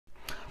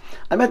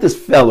I met this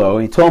fellow,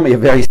 and he told me a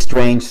very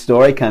strange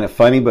story, kind of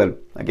funny, but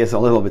I guess a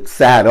little bit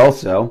sad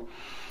also.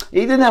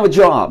 He didn't have a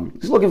job.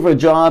 He's looking for a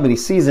job, and he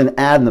sees an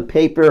ad in the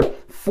paper,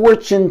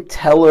 fortune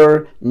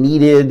teller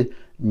needed,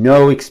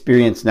 no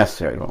experience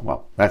necessary.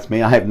 Well, that's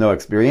me. I have no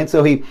experience.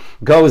 So he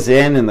goes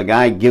in, and the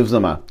guy gives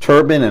him a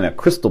turban and a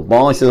crystal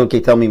ball. He says, okay,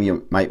 tell me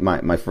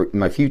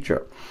my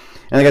future.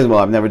 And the guy says, well,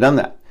 I've never done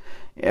that.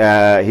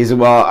 He said,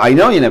 well, I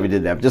know you never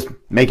did that. Just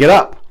make it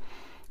up.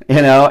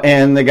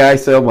 And the guy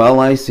said, well,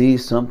 I see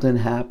something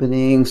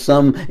happening,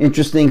 some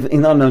interesting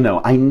thing.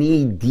 No. I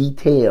need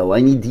detail,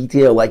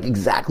 like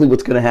exactly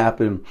what's going to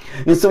happen.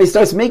 And so he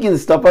starts making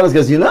this stuff up. He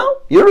goes,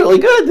 you're really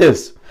good at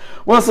this.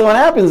 Well, so what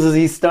happens is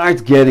he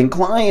starts getting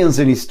clients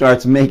and he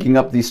starts making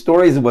up these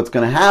stories of what's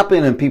going to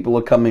happen, and people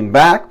are coming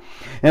back.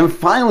 And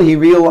finally he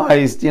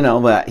realized,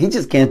 that he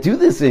just can't do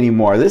this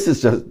anymore. This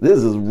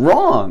is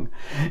wrong.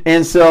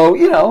 And so,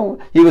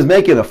 he was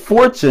making a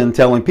fortune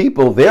telling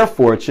people their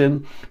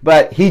fortune,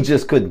 but he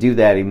just couldn't do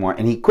that anymore.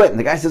 And he quit. And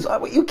the guy says,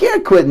 oh, you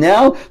can't quit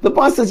now. The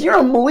boss says, you're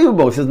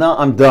unbelievable. He says, no,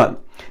 I'm done.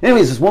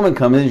 Anyways, this woman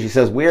comes in and she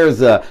says, where's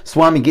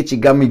Swami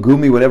Gitchi Gummi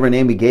Gumi, whatever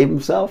name he gave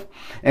himself?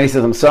 And he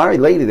says, I'm sorry,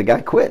 lady, the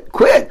guy quit.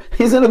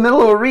 He's in the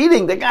middle of a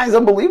reading. The guy's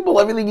unbelievable.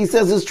 Everything he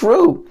says is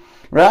true,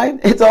 right?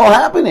 It's all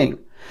happening.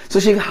 So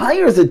she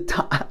hires a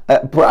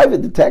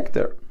private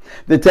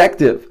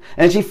detective,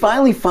 and she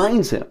finally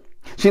finds him.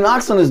 She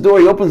knocks on his door.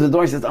 He opens the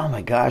door. He says, oh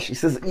my gosh. He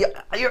says,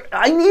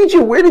 I need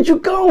you. Where did you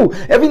go?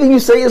 Everything you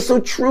say is so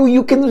true.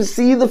 You can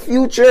see the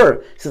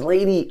future. He says,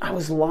 lady, I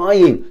was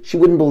lying. She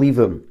wouldn't believe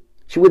him.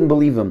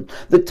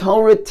 The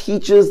Torah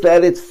teaches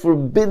that it's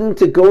forbidden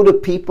to go to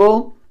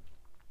people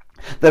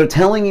that are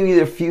telling you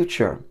their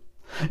future.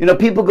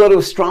 People go to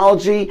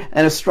astrology,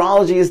 and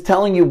astrology is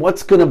telling you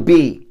what's going to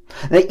be.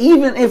 Now,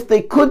 even if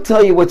they could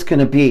tell you what's going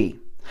to be,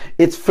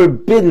 it's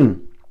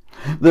forbidden.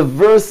 The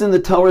verse in the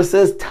Torah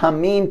says,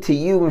 Tamim to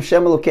you,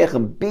 Hashem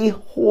Elokecha, be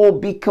whole,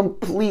 be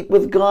complete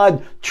with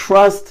God,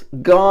 trust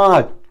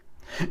God.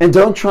 And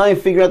don't try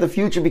and figure out the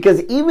future,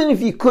 because even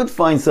if you could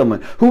find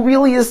someone who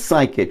really is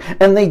psychic,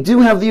 and they do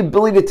have the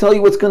ability to tell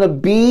you what's going to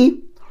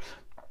be,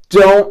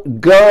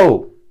 don't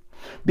go.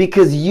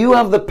 Because you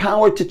have the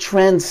power to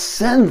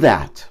transcend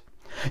that.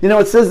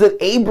 It says that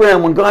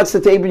Abraham, when God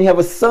said to Abraham, you have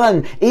a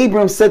son,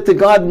 Abraham said to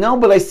God, no,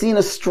 but I see in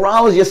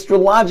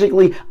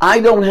astrologically, I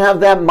don't have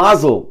that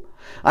mazel.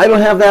 I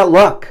don't have that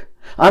luck.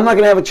 I'm not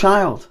going to have a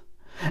child.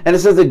 And it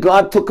says that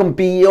God took him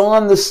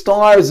beyond the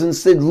stars and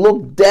said,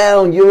 look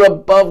down, you're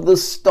above the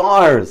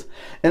stars.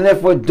 And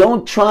therefore,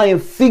 don't try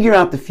and figure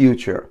out the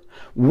future.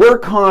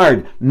 Work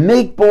hard,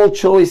 make bold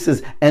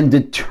choices, and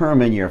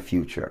determine your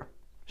future.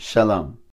 Shalom.